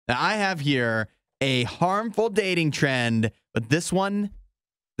Now, I have here a harmful dating trend, but this one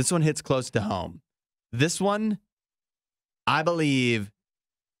hits close to home. This one, I believe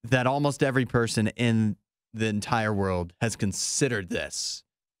that almost every person in the entire world has considered this.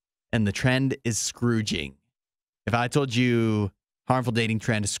 And the trend is Scrooging. If I told you harmful dating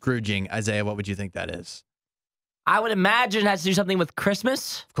trend is Scrooging, Isaiah, what would you think that is? I would imagine it has to do something with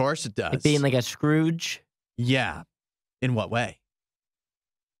Christmas. Of course it does. Like being like a Scrooge. Yeah. In what way?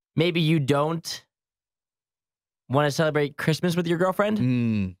 Maybe you don't want to celebrate Christmas with your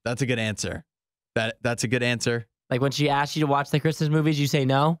girlfriend? That's a good answer. That's a good answer. Like when she asks you to watch the Christmas movies, you say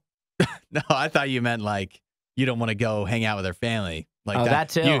no? No, I thought you meant like you don't want to go hang out with her family. Like that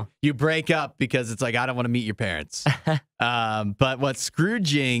too. You break up because it's like, I don't want to meet your parents. But what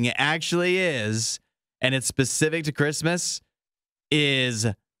Scrooging actually is, and it's specific to Christmas, is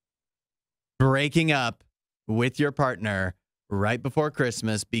breaking up with your partner right before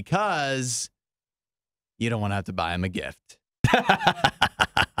Christmas because you don't want to have to buy him a gift.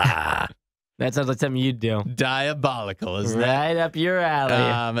 That sounds like something you'd do. Diabolical, isn't it? Right up your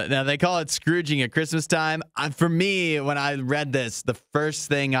alley. Now, they call it Scrooging at Christmas time. For me, when I read this, the first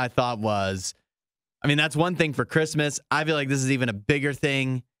thing I thought was, I mean, that's one thing for Christmas. I feel like this is even a bigger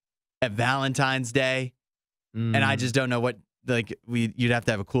thing at Valentine's Day. And I just don't know what, like, you'd have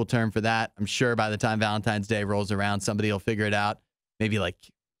to have a cool term for that. I'm sure by the time Valentine's Day rolls around, somebody will figure it out. Maybe like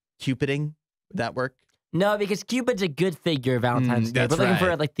Cupiding. Would that work? No, because Cupid's a good figure of Valentine's Day. That's We're looking for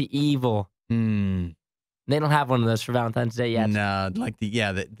right. like the evil. They don't have one of those for Valentine's Day yet. No, like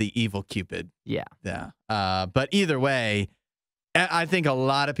the evil Cupid. Yeah. Yeah. But either way, I think a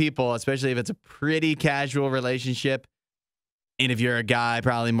lot of people, especially if it's a pretty casual relationship, and if you're a guy,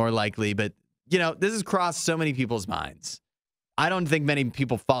 probably more likely, but you know, this has crossed so many people's minds. I don't think many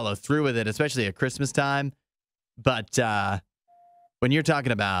people follow through with it, especially at Christmas time. But when you're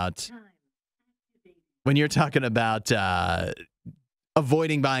talking about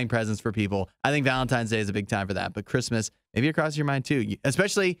avoiding buying presents for people, I think Valentine's Day is a big time for that. But Christmas, maybe it crosses your mind too.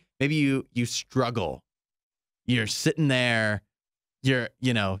 Especially maybe you struggle. You're sitting there, you're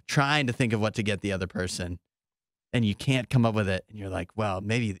trying to think of what to get the other person, and you can't come up with it. And you're like, well,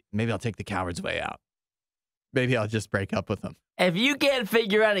 maybe I'll take the coward's way out. Maybe I'll just break up with them. If you can't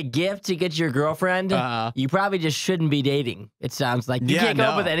figure out a gift to get your girlfriend, you probably just shouldn't be dating. It sounds like you can't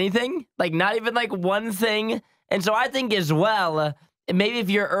come up with anything, like not even like one thing. And so I think as well, maybe if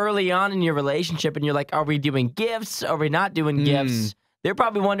you're early on in your relationship and you're like, are we doing gifts? Are we not doing gifts? They're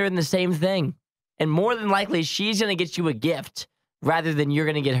probably wondering the same thing. And more than likely, she's going to get you a gift rather than you're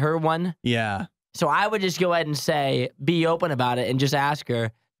going to get her one. Yeah. So I would just go ahead and say, be open about it and just ask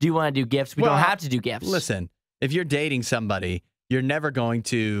her, do you want to do gifts? We don't have to do gifts. Listen, if you're dating somebody, you're never going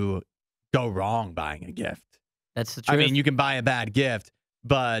to go wrong buying a gift. That's the truth. I mean, you can buy a bad gift,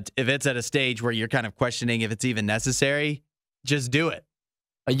 but if it's at a stage where you're kind of questioning if it's even necessary, just do it.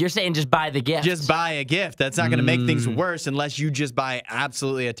 You're saying just buy the gift. Just buy a gift. That's not going to make things worse unless you just buy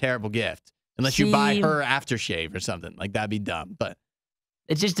absolutely a terrible gift. Unless you buy her aftershave or something. Like, that'd be dumb. But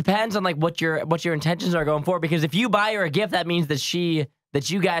it just depends on like what your intentions are going for. Because if you buy her a gift, that means that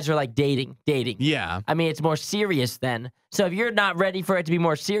you guys are like dating. Yeah. I mean, it's more serious then. So if you're not ready for it to be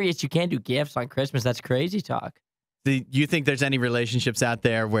more serious, you can't do gifts on Christmas. That's crazy talk. Do you think there's any relationships out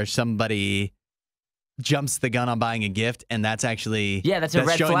there where somebody jumps the gun on buying a gift and that's actually that's a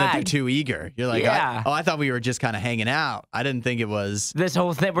red showing flag. that they're too eager? You're like, I thought we were just kind of hanging out. I didn't think it was this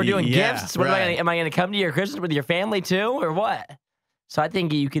whole thing. We're doing gifts. What am I going to come to your Christmas with your family too, or what? So I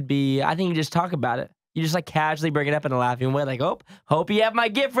think you just talk about it. You just like casually bring it up in a laughing way, like, hope you have my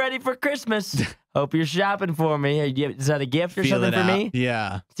gift ready for Christmas. Hope you're shopping for me. Is that a gift or something for me?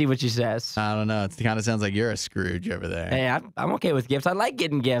 Yeah. See what she says. I don't know. It kind of sounds like you're a Scrooge over there. Hey, I'm okay with gifts. I like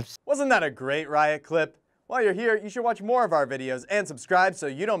getting gifts. Wasn't that a great Riot clip? While you're here, you should watch more of our videos and subscribe so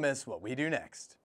you don't miss what we do next.